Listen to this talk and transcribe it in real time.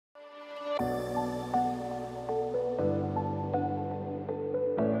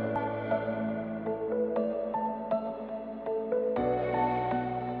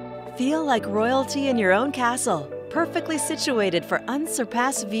like royalty in your own castle, perfectly situated for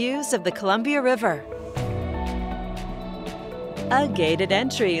unsurpassed views of the Columbia River. A gated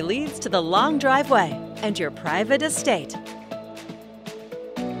entry leads to the long driveway and your private estate.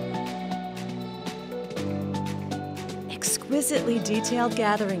 Exquisitely detailed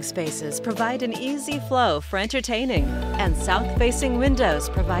gathering spaces provide an easy flow for entertaining, and south-facing windows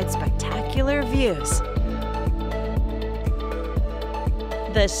provide spectacular views.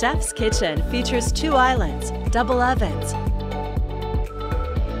 The chef's kitchen features 2 islands, double ovens,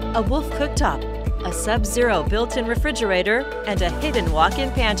 a Wolf cooktop, a Sub-Zero built-in refrigerator, and a hidden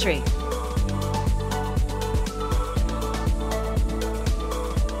walk-in pantry.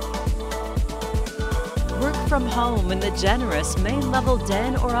 Work from home in the generous main-level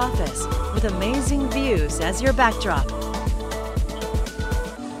den or office with amazing views as your backdrop.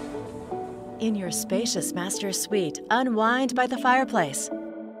 In your spacious master suite, unwind by the fireplace.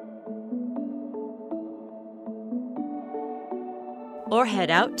 Or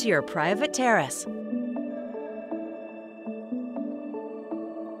head out to your private terrace.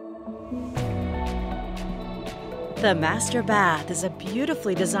 The master bath is a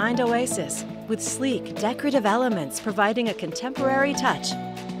beautifully designed oasis with sleek, decorative elements providing a contemporary touch.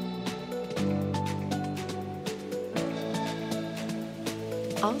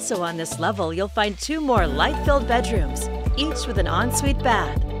 Also on this level, you'll find 2 more light-filled bedrooms, each with an ensuite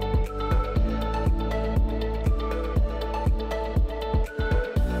bath.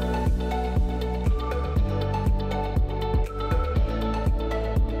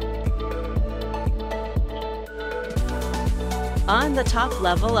 On the top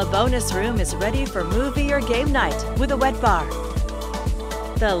level, a bonus room is ready for movie or game night with a wet bar.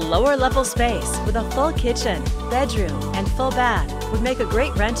 The lower level space with a full kitchen, bedroom, and full bath would make a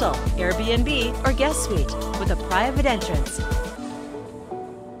great rental, Airbnb, or guest suite with a private entrance.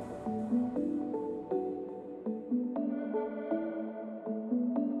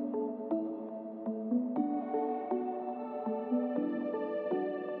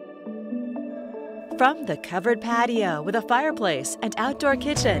 From the covered patio with a fireplace and outdoor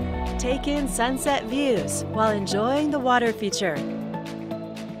kitchen, take in sunset views while enjoying the water feature.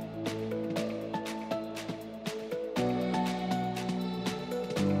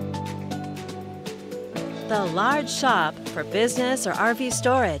 The large shop for business or RV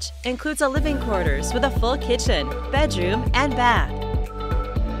storage includes a living quarters with a full kitchen, bedroom, and bath.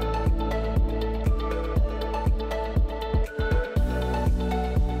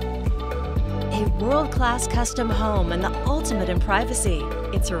 A world-class custom home and the ultimate in privacy.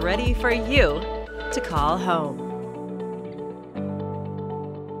 It's ready for you to call home.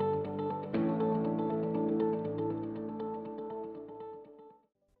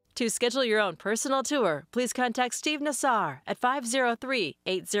 To schedule your own personal tour, please contact Steve Nassar at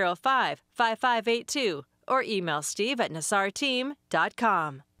 503-805-5582 or email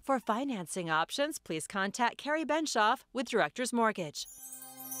steve@nassarteam.com. For financing options, please contact Carrie Benshoff with Directors Mortgage.